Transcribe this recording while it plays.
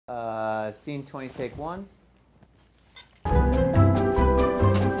Scene 20, take 1.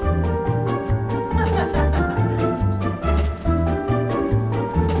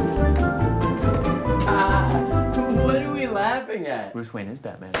 What are we laughing at? Bruce Wayne is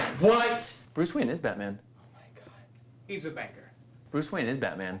Batman. What? Bruce Wayne is Batman. Oh my god. He's a banker. Bruce Wayne is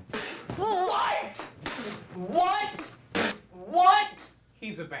Batman. What? What? What?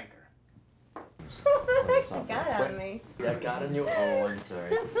 He's a banker. That got on me. That got on you? Oh, I'm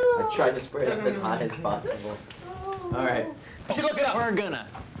sorry. I tried to spray it up as high as possible. All right. You should look it up. We're gonna.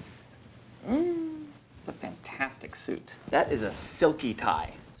 It's a fantastic suit. That is a silky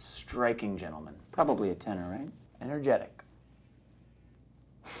tie. Striking gentleman. Probably a tenor, right? Energetic.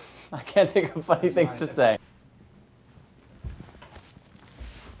 I can't think of funny things to say.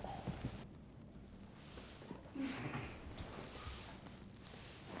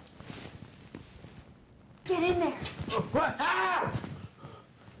 Get in there.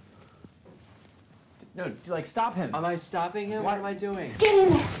 No, like stop him. Am I stopping him? What am I doing? Get in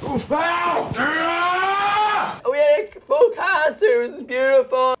there. We had a full concert. It was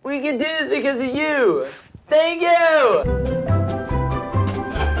beautiful. We can do this because of you. Thank you. So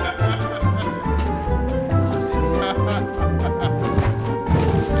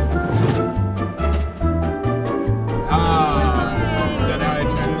now I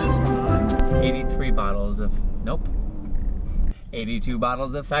turn this one on. 83 bottles of, nope. 82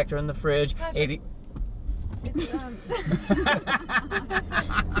 bottles of Factor in the fridge. 80. It's, Live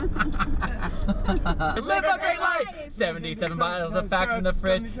a great life! 77 bottles of Factor in the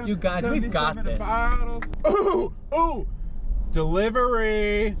fridge. You guys, we've got this. Bottles. Ooh, ooh.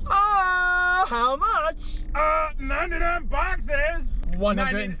 Delivery. Oh, how much? 99 boxes.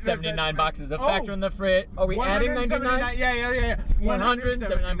 179 boxes of Factor in the fridge. Are we adding 99? Yeah.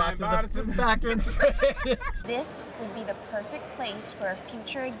 179 boxes of Factor in the fridge. This would be the perfect place for a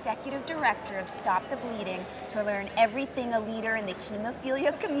future executive director of Stop the Bleeding to learn everything a leader in the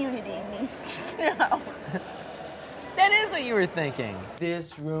hemophilia community needs to know. That is what you were thinking.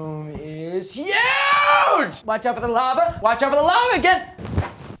 This room is huge! Watch out for the lava. Watch out for the lava again.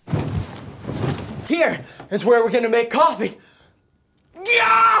 Here is where we're gonna make coffee.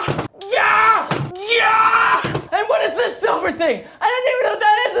 Yeah! Yeah! Yeah! And what is this silver thing? I didn't even know what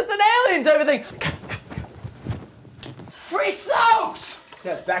that is. It's an alien type of thing. Free soaps!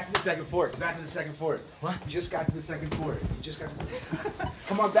 Seth, back to the second floor. Back to the second floor. What? You just got to the second floor. You just got to the...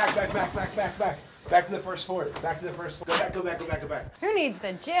 Come on, back. Back to the first floor. Back to the first floor. Go back. Who needs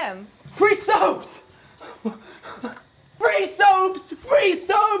the gym? Free soaps! Free soaps! Free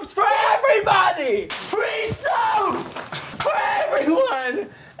soaps for everybody! Free soaps! For everyone!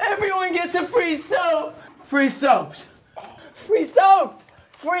 Everyone gets a free soap! Free soaps! Free soaps!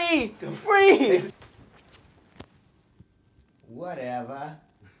 Free! Whatever.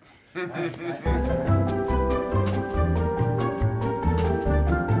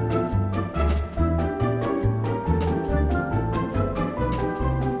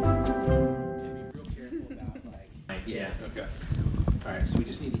 Yeah. Okay. All right. So we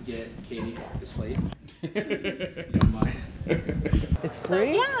just need to get Katie the slate. You don't mind? It's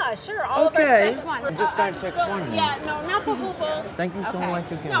free? Yeah, sure. All of our steps one. I'm just gonna pick one. Yeah, no, not the whole bowl. Thank you so much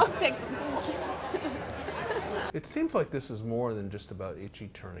again. No, pick. It seems like this is more than just about itchy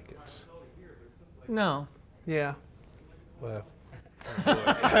tourniquets. No. Yeah. Well. You're gonna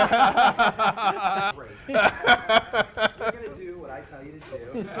do what I tell you to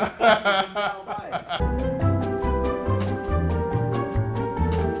do.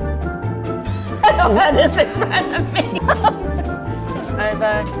 I don't have this in front of me.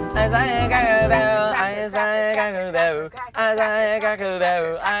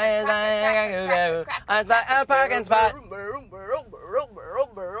 I spy a parking spot.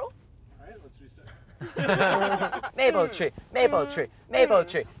 Maple tree.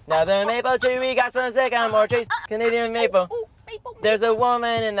 Now the maple tree, we got some sycamore trees. Canadian maple. There's a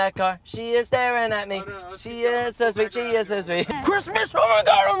woman in that car. She is staring at me. She is so sweet. Christmas! Oh my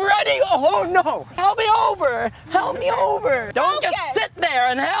God, I'm ready! Oh no! Help me over! Don't just sit there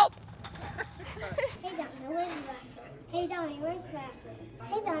and help! Hey Dummy, where's the bathroom?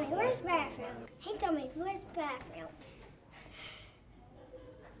 Hey Dummy, where's the bathroom? Hey Dummy, where's the bathroom?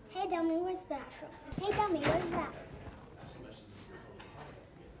 Hey Dummy, where's the bathroom? Hey Dummy, where's the bathroom?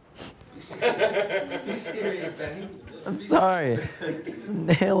 Be serious, Ben. I'm sorry. It's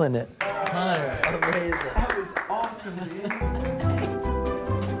nailing it. Connor, amazing. That was awesome,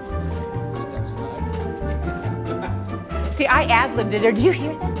 dude. See, I ad-libbed it. Or do you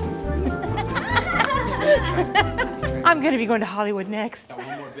hear that? I'm gonna be going to Hollywood next. Got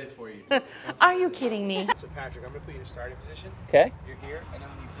one more bit for you. Are you kidding me? So Patrick, I'm gonna put you in a starting position. Okay. You're here, and then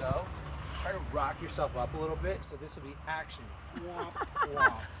when you go, try to rock yourself up a little bit. So this will be action. Womp,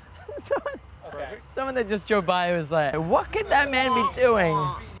 womp. Someone that just drove by was like, what could that man be doing?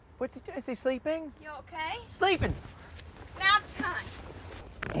 What's he doing? Is he sleeping? You okay? Sleeping. Nap time.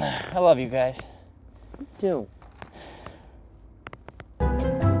 I love you guys. Do.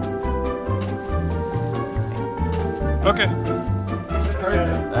 Okay.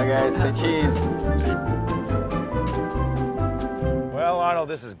 Perfect. Bye guys, say cheese. Well, Arnold,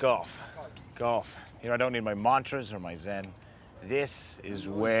 this is golf. Golf. Here, I don't need my mantras or my zen. This is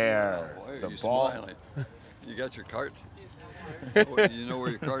where Why are the you ball. smiling? You got your cart? You know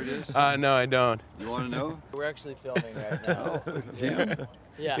where your cart is? No, I don't. You want to know? We're actually filming right now. Yeah.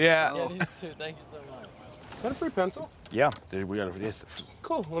 Yeah. Yeah. These two. Thank you so much. Is that a free pencil? Yeah, dude, we got this.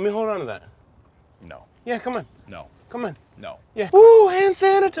 Cool. Let me hold on to that. No, Yeah, come on. no, Come on. no. Yeah. Woo, hand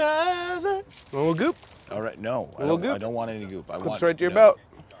sanitizer. A little goop. All right, no. A little goop? I don't want any goop. I Clips want right to your no. belt.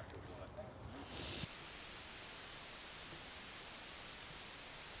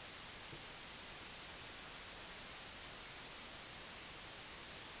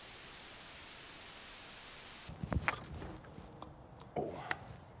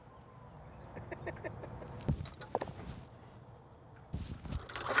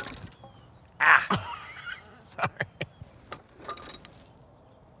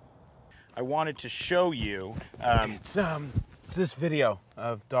 I wanted to show you. It's this video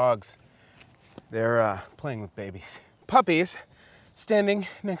of dogs. They're playing with babies. Puppies standing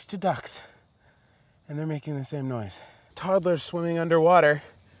next to ducks. And they're making the same noise. Toddlers swimming underwater,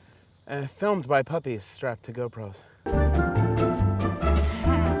 filmed by puppies strapped to GoPros.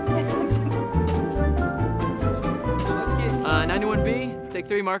 91B, take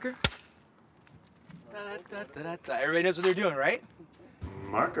 3 marker. Everybody knows what they're doing, right?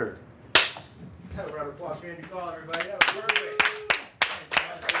 Marker. Let's have a round of applause for Andy Call, everybody. That was perfect.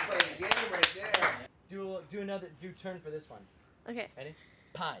 That's how you play the game right there. Do turn for this one. Okay. Ready?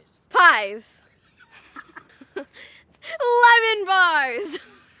 Pies. Pies. Lemon bars.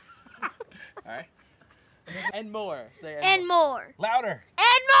 All right. And more. Say And more. Louder.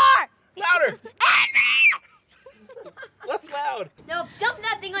 And more. Louder. And more. Less loud. No, dump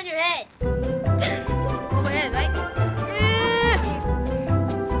that thing on your head. On my head, right?